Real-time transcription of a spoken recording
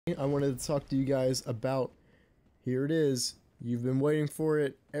I wanted to talk to you guys about, here it is, you've been waiting for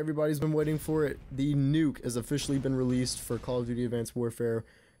it, everybody's been waiting for it, the nuke has officially been released for Call of Duty Advanced Warfare,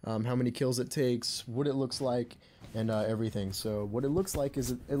 how many kills it takes, what it looks like, and everything. So what it looks like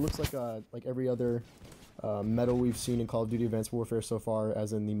is, it looks like every other medal we've seen in Call of Duty Advanced Warfare so far,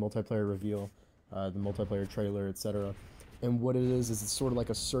 as in the multiplayer reveal, the multiplayer trailer, etc. And what it is it's sort of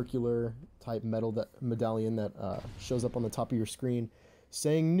like a circular type medallion that shows up on the top of your screen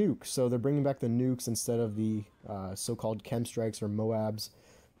saying nuke. So they're bringing back the nukes instead of the so-called chem strikes or Moabs.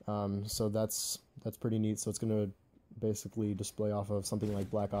 So that's pretty neat. So it's going to basically display off of something like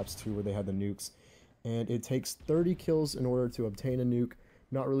Black Ops 2 where they had the nukes. And it takes 30 kills in order to obtain a nuke.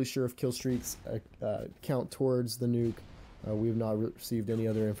 Not really sure if kill streaks count towards the nuke. We have not received any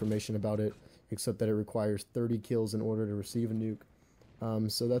other information about it, except that it requires 30 kills in order to receive a nuke.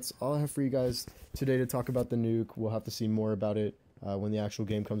 So that's all I have for you guys today to talk about the nuke. We'll have to see more about it when the actual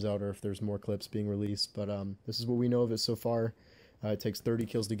game comes out, or if there's more clips being released. But this is what we know of it so far. It takes 30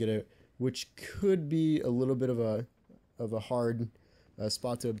 kills to get it, which could be a little bit of a hard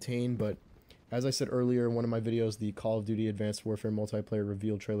spot to obtain. But as I said earlier in one of my videos, the Call of Duty Advanced Warfare multiplayer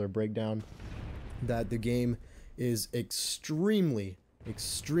reveal trailer breakdown, that the game is extremely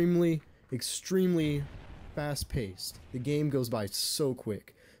fast-paced. The game goes by so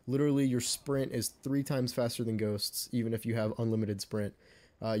quick. Literally, your sprint is 3 times faster than Ghost's, even if you have unlimited sprint.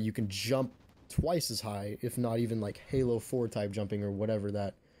 You can jump twice as high, if not even like Halo 4 type jumping or whatever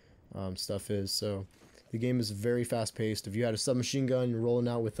that stuff is. So the game is very fast-paced. If you had a submachine gun, you're rolling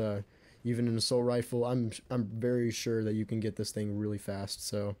out with even an assault rifle, I'm very sure that you can get this thing really fast.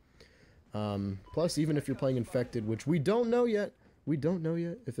 So plus, even if you're playing Infected, which we don't know yet,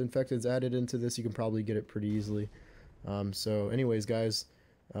 if Infected's added into this, you can probably get it pretty easily. So anyways, guys,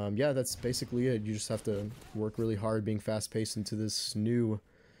 yeah, that's basically it. You just have to work really hard being fast-paced into this new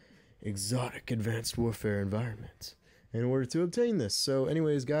exotic Advanced Warfare environment in order to obtain this. So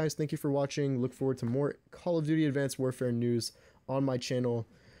anyways, guys, thank you for watching. Look forward to more Call of Duty Advanced Warfare news on my channel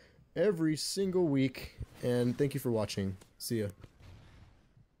every single week, and thank you for watching. See ya.